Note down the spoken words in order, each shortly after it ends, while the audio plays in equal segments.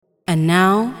And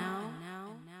now,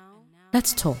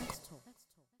 let's talk.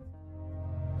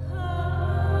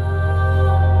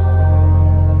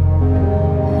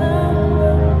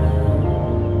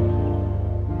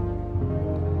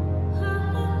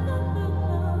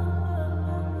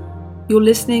 You're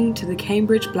listening to the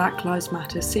Cambridge Black Lives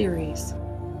Matter series.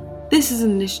 This is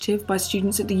an initiative by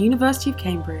students at the University of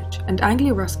Cambridge and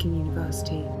Anglia Ruskin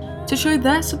University to show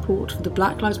their support for the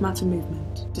Black Lives Matter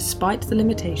movement despite the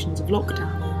limitations of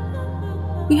lockdown.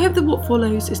 We hope that what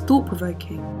follows is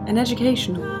thought-provoking and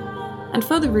educational, and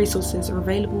further resources are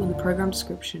available in the programme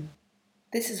description.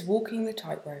 This is Walking the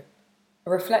Tightrope,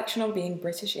 a reflection on being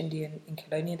British Indian in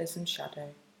colonialism's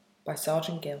shadow, by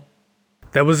Sergeant Gill.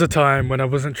 There was a time when I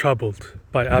wasn't troubled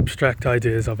by abstract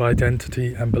ideas of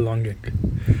identity and belonging.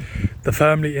 The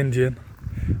firmly Indian,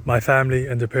 my family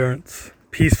and appearance,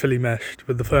 peacefully meshed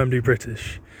with the firmly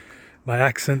British, my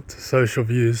accent, social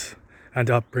views, and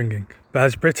upbringing. But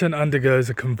as Britain undergoes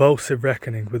a convulsive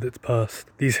reckoning with its past,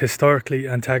 these historically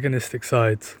antagonistic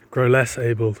sides grow less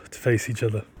able to face each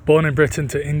other. Born in Britain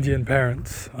to Indian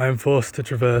parents, I am forced to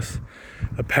traverse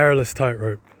a perilous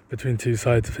tightrope between two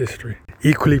sides of history,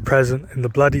 equally present in the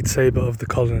bloodied sabre of the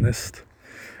colonist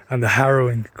and the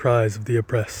harrowing cries of the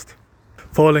oppressed.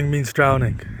 Falling means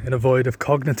drowning in a void of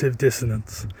cognitive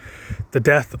dissonance, the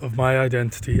death of my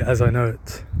identity as I know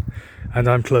it, and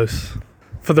I'm close.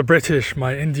 For the British,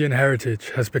 my Indian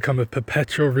heritage has become a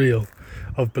perpetual reel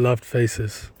of beloved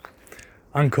faces.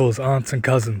 Uncles, aunts and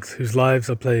cousins whose lives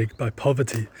are plagued by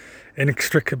poverty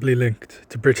inextricably linked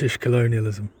to British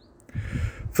colonialism.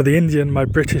 For the Indian, my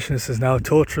Britishness is now a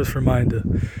torturous reminder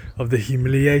of the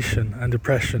humiliation and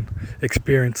oppression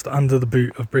experienced under the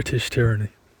boot of British tyranny.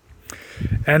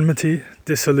 Enmity,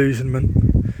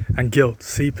 disillusionment and guilt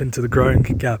seep into the growing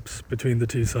gaps between the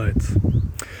two sides.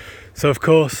 So of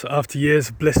course, after years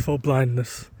of blissful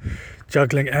blindness,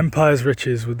 juggling empire's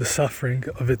riches with the suffering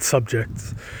of its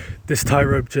subjects, this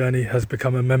tightrope journey has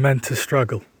become a momentous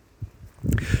struggle.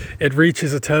 It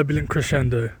reaches a turbulent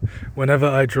crescendo whenever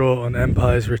I draw on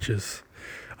empire's riches.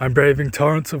 I'm braving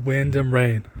torrents of wind and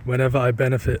rain whenever I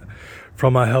benefit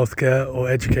from our healthcare or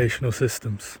educational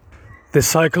systems. This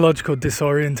psychological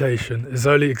disorientation is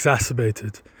only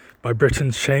exacerbated by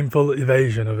Britain's shameful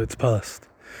evasion of its past,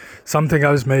 something I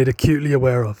was made acutely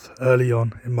aware of early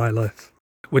on in my life.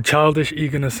 With childish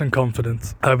eagerness and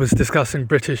confidence, I was discussing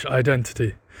British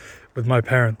identity with my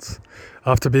parents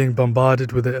after being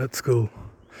bombarded with it at school,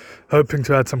 hoping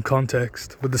to add some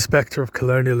context with the spectre of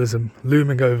colonialism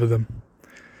looming over them.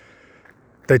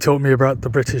 They taught me about the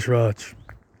British Raj.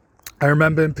 I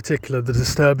remember in particular the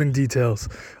disturbing details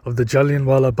of the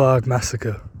Jallianwala Bagh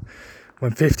massacre,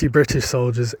 when 50 British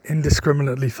soldiers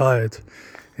indiscriminately fired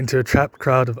into a trapped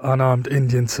crowd of unarmed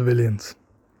Indian civilians.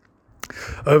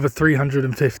 Over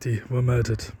 350 were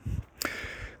murdered.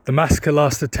 The massacre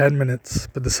lasted 10 minutes,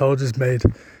 but the soldiers made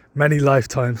many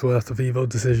lifetimes worth of evil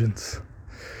decisions.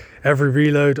 Every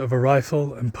reload of a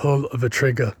rifle and pull of a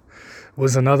trigger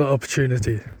was another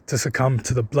opportunity to succumb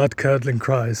to the blood-curdling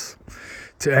cries,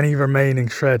 to any remaining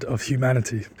shred of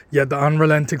humanity. Yet the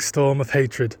unrelenting storm of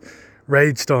hatred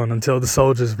raged on until the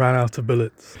soldiers ran out of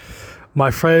bullets. My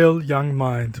frail young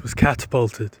mind was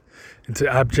catapulted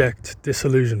into abject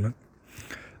disillusionment,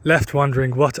 left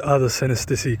wondering what other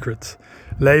sinister secrets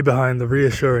lay behind the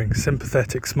reassuring,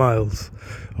 sympathetic smiles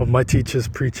of my teachers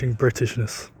preaching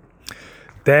Britishness.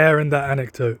 There in that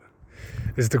anecdote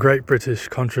is the great British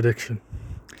contradiction.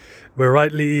 We're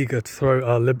rightly eager to throw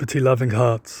our liberty-loving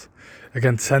hearts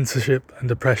against censorship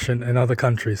and oppression in other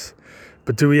countries,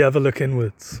 but do we ever look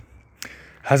inwards?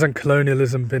 Hasn't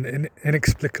colonialism been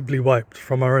inexplicably wiped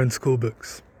from our own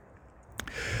schoolbooks?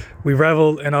 We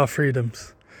revel in our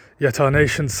freedoms, yet our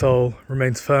nation's soul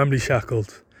remains firmly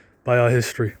shackled by our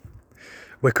history.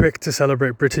 We're quick to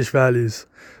celebrate British values,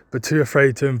 but too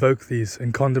afraid to invoke these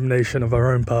in condemnation of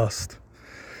our own past.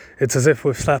 It's as if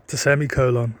we've slapped a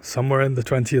semicolon somewhere in the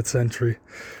 20th century,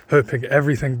 hoping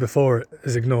everything before it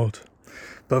is ignored.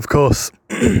 But of course,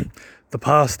 the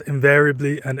past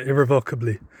invariably and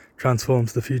irrevocably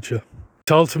transforms the future.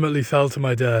 It ultimately fell to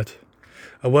my dad,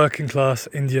 a working-class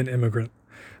Indian immigrant,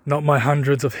 not my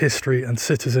hundreds of history and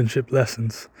citizenship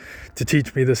lessons, to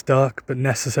teach me this dark but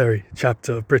necessary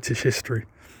chapter of British history.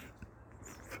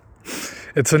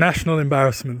 It's a national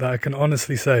embarrassment that I can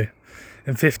honestly say,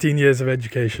 in 15 years of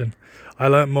education, I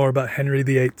learnt more about Henry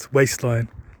VIII's waistline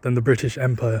than the British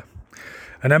Empire,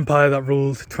 an empire that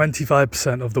ruled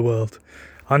 25% of the world,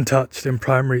 untouched in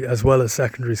primary as well as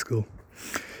secondary school.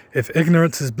 If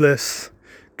ignorance is bliss,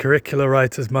 curricular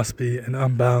writers must be in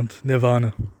unbound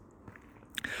nirvana.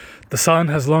 The sun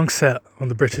has long set on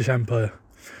the British Empire,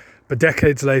 but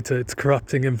decades later its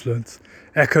corrupting influence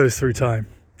echoes through time,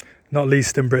 not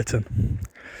least in Britain.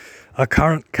 Our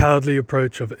current cowardly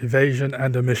approach of evasion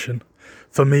and omission,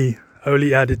 for me,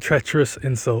 only added treacherous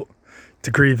insult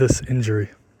to grievous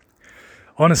injury.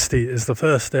 Honesty is the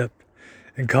first step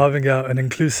in carving out an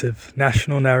inclusive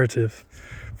national narrative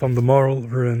from the moral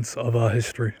ruins of our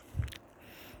history.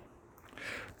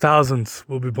 Thousands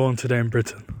will be born today in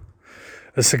Britain,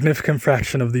 a significant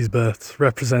fraction of these births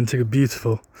representing a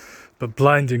beautiful but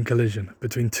blinding collision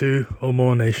between two or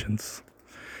more nations.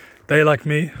 They, like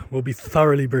me, will be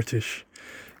thoroughly British,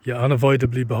 yet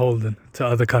unavoidably beholden to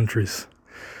other countries.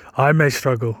 I may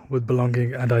struggle with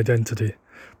belonging and identity,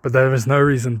 but there is no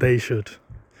reason they should.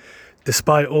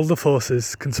 Despite all the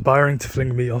forces conspiring to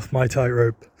fling me off my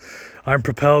tightrope, I am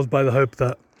propelled by the hope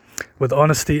that, with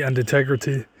honesty and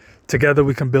integrity, together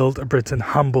we can build a Britain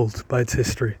humbled by its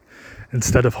history,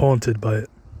 instead of haunted by it.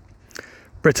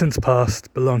 Britain's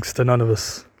past belongs to none of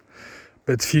us,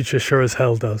 but its future sure as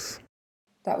hell does.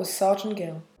 That was Sergeant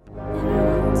Gill.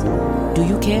 Do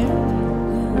you care?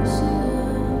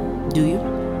 Do you?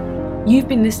 You've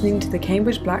been listening to the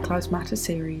Cambridge Black Lives Matter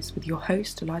series with your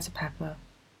host, Eliza Pepper.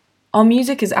 Our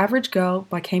music is Average Girl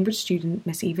by Cambridge student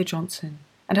Miss Eva Johnson,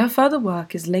 and her further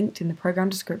work is linked in the programme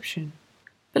description.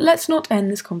 But let's not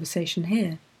end this conversation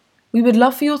here. We would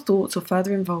love for your thoughts or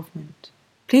further involvement.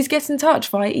 Please get in touch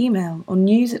via email on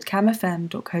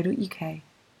news@camfm.co.uk.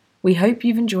 We hope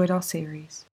you've enjoyed our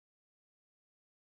series.